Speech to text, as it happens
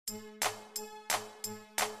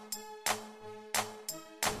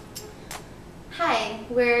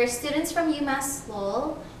we're students from UMass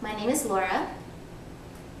Lowell. My name is Laura.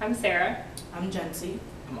 I'm Sarah. I'm Jency.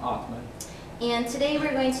 I'm Othman. And today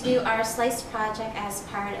we're going to do our S.L.I.C.E project as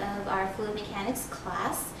part of our fluid mechanics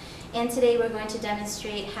class. And today we're going to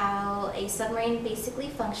demonstrate how a submarine basically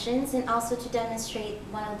functions, and also to demonstrate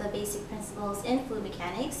one of the basic principles in fluid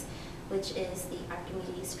mechanics, which is the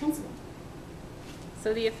Archimedes principle.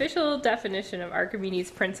 So the official definition of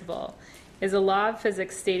Archimedes' principle is a law of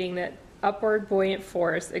physics stating that upward buoyant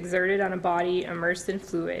force exerted on a body immersed in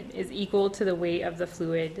fluid is equal to the weight of the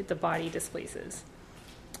fluid the body displaces.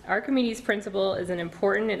 Archimedes' principle is an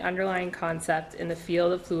important and underlying concept in the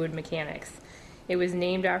field of fluid mechanics. It was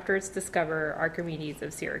named after its discoverer, Archimedes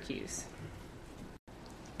of Syracuse.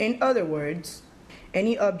 In other words,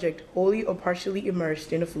 any object wholly or partially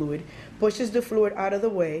immersed in a fluid pushes the fluid out of the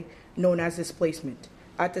way, known as displacement.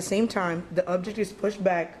 At the same time, the object is pushed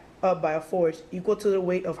back up by a force equal to the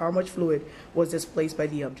weight of how much fluid was displaced by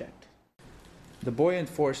the object. The buoyant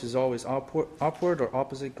force is always upward or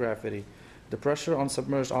opposite gravity. The pressure on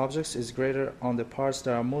submerged objects is greater on the parts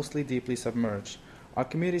that are mostly deeply submerged.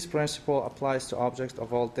 Archimedes' principle applies to objects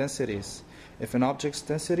of all densities. If an object's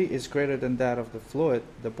density is greater than that of the fluid,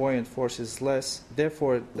 the buoyant force is less,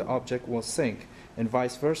 therefore the object will sink. And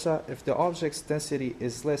vice versa, if the object's density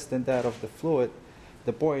is less than that of the fluid,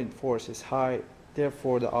 the buoyant force is high,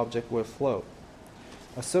 therefore the object will float.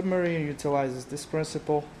 A submarine utilizes this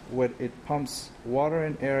principle when it pumps water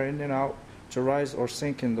and air in and out to rise or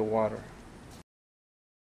sink in the water.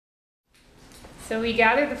 So we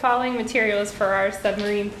gathered the following materials for our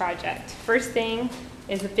submarine project. First thing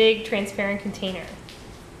is a big transparent container.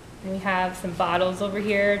 And we have some bottles over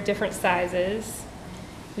here, different sizes.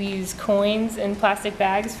 We use coins and plastic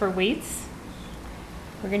bags for weights.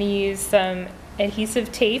 We're going to use some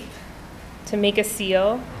adhesive tape to make a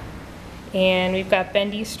seal. And we've got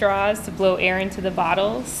bendy straws to blow air into the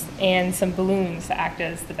bottles, and some balloons to act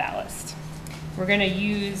as the ballast. We're going to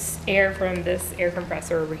use air from this air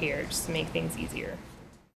compressor over here just to make things easier.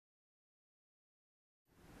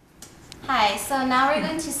 Hi, so now we're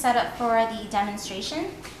going to set up for the demonstration.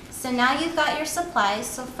 So now you've got your supplies.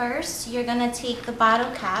 So first you're going to take the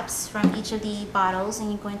bottle caps from each of the bottles and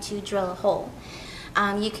you're going to drill a hole.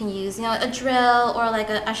 You can use a drill or like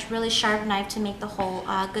a really sharp knife to make the hole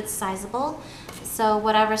good sizable. So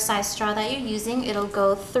whatever size straw that you're using, it'll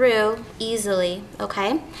go through easily,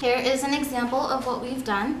 okay? Here is an example of what we've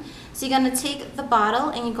done. So you're going to take the bottle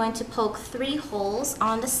and you're going to poke 3 holes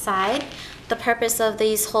on the side. The purpose of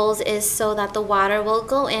these holes is so that the water will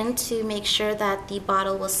go in to make sure that the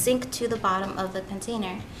bottle will sink to the bottom of the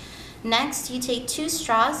container. Next, you take 2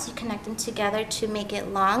 straws, you connect them together to make it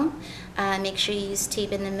long. Make sure you use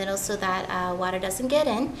tape in the middle so that water doesn't get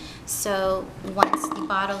in. So once the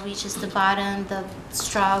bottle reaches the bottom, the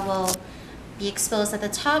straw will be exposed at the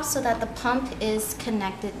top so that the pump is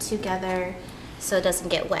connected together so it doesn't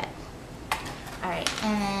get wet. Alright,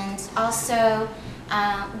 and also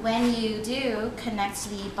when you do connect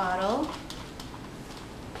the bottle,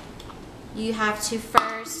 you have to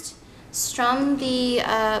first strum the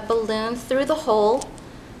balloon through the hole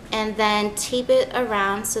and then tape it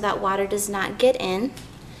around so that water does not get in,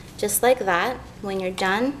 just like that. When you're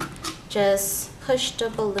done, just push the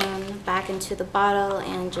balloon back into the bottle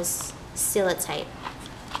and just seal it tight.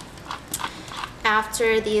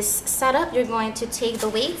 After this setup, you're going to take the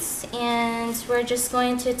weights and we're just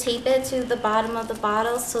going to tape it to the bottom of the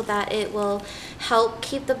bottle so that it will help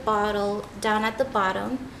keep the bottle down at the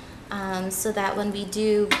bottom, so that when we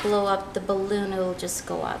do blow up the balloon, it will just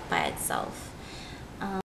go up by itself.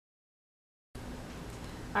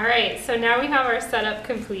 Alright, so now we have our setup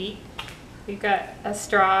complete. We've got a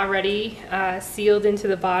straw ready, sealed into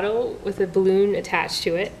the bottle with a balloon attached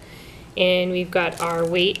to it. And we've got our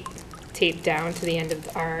weight taped down to the end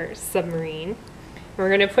of our submarine. We're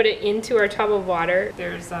going to put it into our tub of water.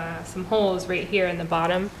 There's some holes right here in the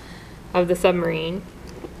bottom of the submarine.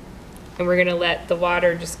 And we're going to let the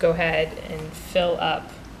water just go ahead and fill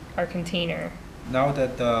up our container. Now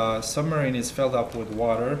that the submarine is filled up with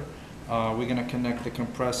water, we're going to connect the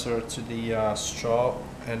compressor to the straw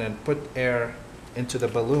and then put air into the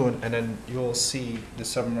balloon, and then you'll see the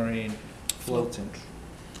submarine floating.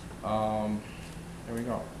 Here we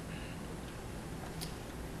go.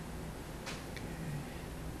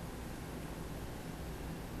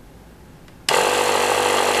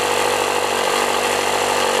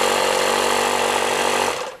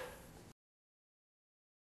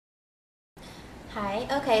 Hi,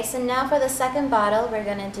 okay, so now for the second bottle, we're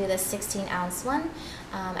going to do the 16-ounce one.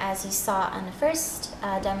 As you saw on the first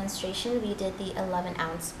demonstration, we did the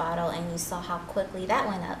 11-ounce bottle and you saw how quickly that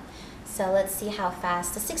went up. So let's see how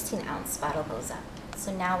fast the 16-ounce bottle goes up.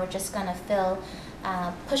 So now we're just going to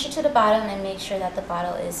push it to the bottom and make sure that the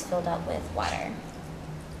bottle is filled up with water.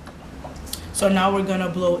 So now we're gonna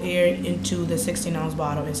blow air into the 16-ounce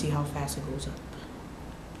bottle and see how fast it goes up.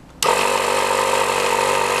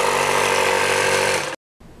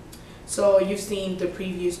 So you've seen the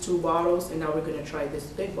previous 2 bottles, and now we're gonna try this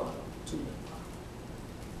big bottle. 2 big bottles.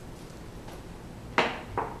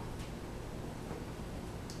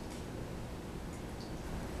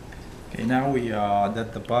 Okay, now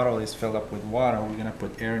that the bottle is filled up with water, we're gonna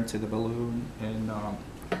put air into the balloon and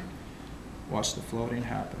watch the floating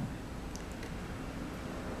happen.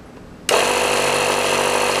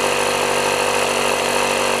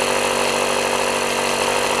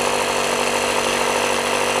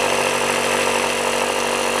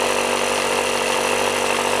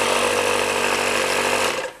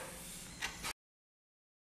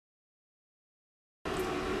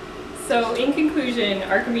 So in conclusion,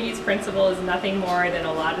 Archimedes' principle is nothing more than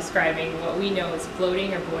a law describing what we know as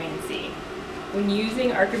floating or buoyancy. When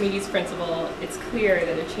using Archimedes' principle, it's clear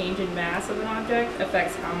that a change in mass of an object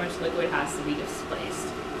affects how much liquid has to be displaced.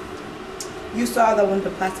 You saw that when the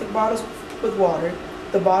plastic bottles with water,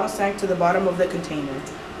 the bottle sank to the bottom of the container.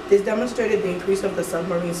 This demonstrated the increase of the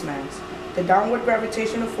submarine's mass. The downward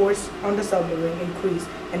gravitational force on the submarine increased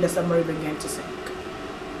and the submarine began to sink.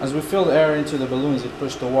 As we filled air into the balloons, it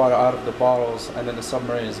pushed the water out of the bottles, and then the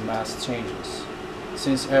submarine's mass changes.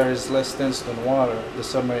 Since air is less dense than water, the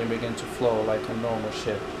submarine began to flow like a normal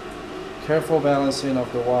ship. Careful balancing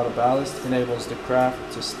of the water ballast enables the craft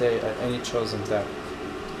to stay at any chosen depth.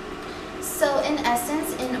 So in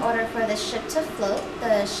essence, in order for the ship to float,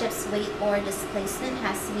 the ship's weight or displacement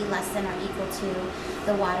has to be less than or equal to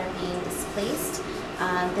the water being displaced.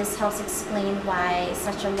 This helps explain why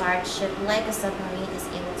such a large ship like a submarine is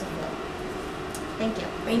able to float. Thank you.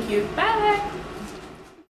 Thank you. Bye!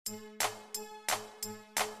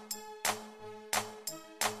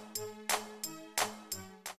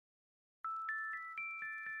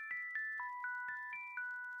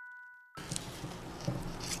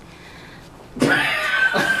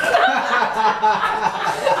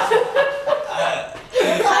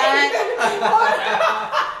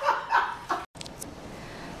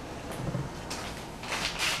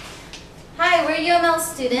 Hi, we're UML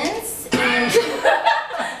students, and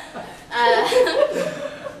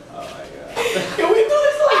Can we do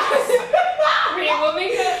this last? Wait, we'll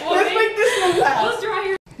make it. Let's make this one last. We'll draw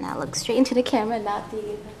your. now look straight into the camera, not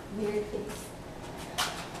the weird face.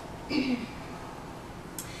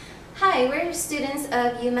 Hi, we're students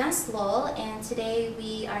of UMass Lowell, and today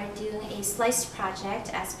we are doing a S.L.I.C.E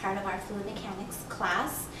project as part of our fluid mechanics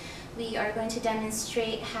class. We are going to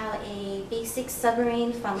demonstrate how a basic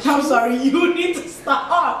submarine functions. I'm sorry, you need to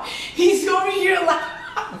stop. He's over here laughing.